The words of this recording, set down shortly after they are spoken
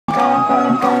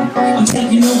I'm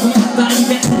taking over my body,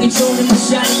 back to controlling my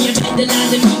shiny. I bet the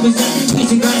lines of me was up,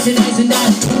 using grass and eyes and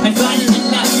eyes. I finally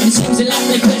laugh, and it seems a lot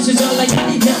like pressure's all I got.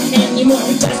 Not anymore,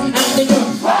 because out the door.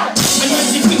 I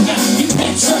must have quicker, you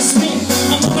can't trust me.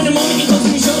 I'm up in the morning and go to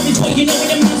the show before you know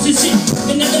what amounts to shit.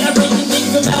 And now that I really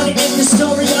think about it, and the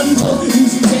story unfolds, you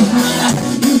should take my life,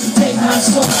 you should take my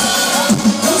soul.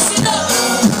 Listen up.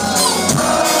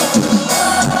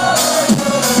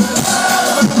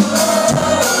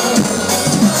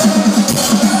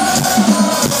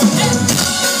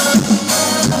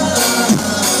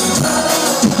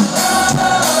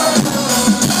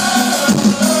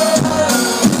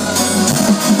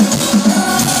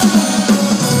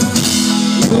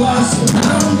 You are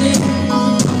surrounded,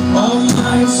 all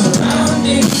my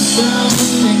surroundings,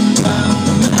 sounding down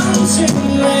the mountain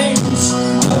range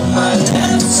of my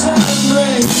left side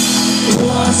brain. You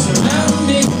are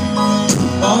surrounded,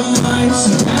 all my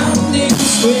surroundings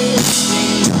with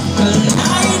the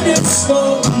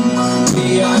kaleidoscope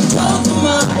beyond both of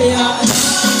my eyes.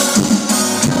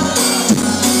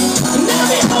 Now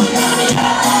behold, now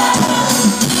behold.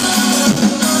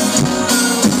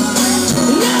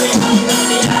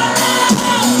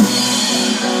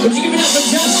 Would you give it up for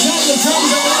Just Trying to Tell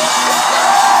You?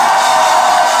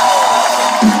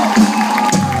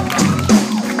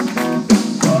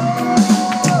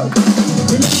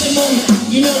 Remember the moment,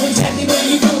 you know exactly where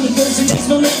you're going. There's the next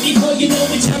moment before you know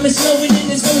it. Time is slowing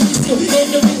and it's going to still. And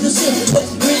the rhythm's still, but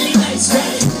really nice,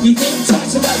 right? You think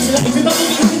talks about your life. Remember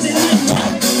me, who's in life,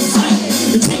 right?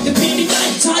 Fight, take the penny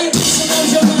night, tie a piece around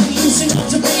your mind. Loosen up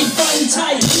to breathe, fun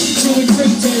tight. To a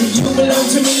great day, you belong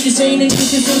to me. This ain't an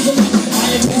easy thing for me.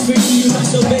 I have been for you, you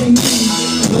must obey me.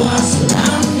 You are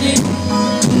surrounded,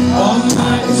 all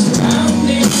my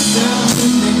surroundings,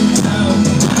 sounding down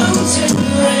the mountain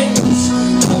range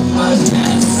of my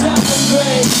left side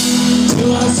brain. You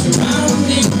are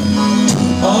surrounded,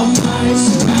 all my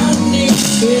surroundings,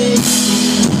 with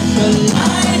the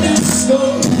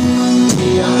kaleidoscope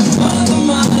beyond all of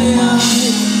my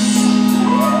eyes.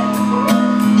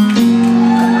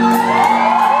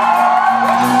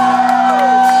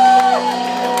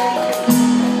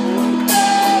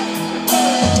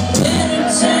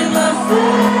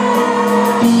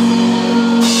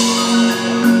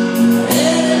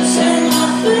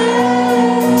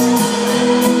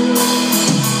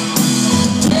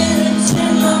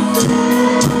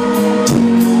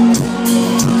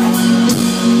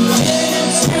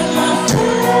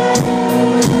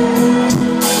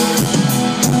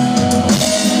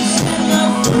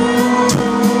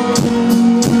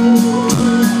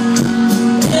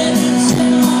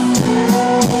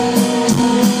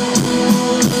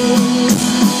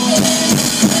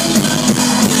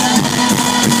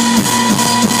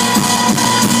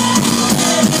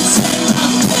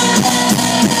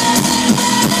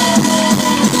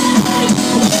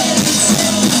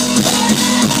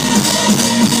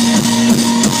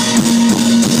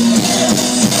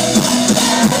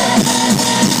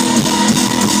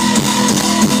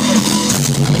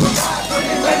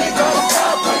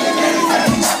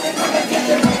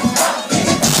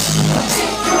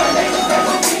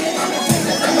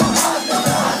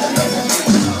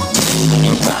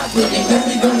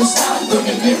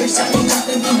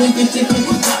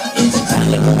 It's a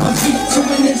talent on my feet, 2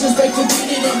 minutes just break the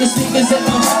beat and the sneakers at my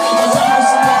heart.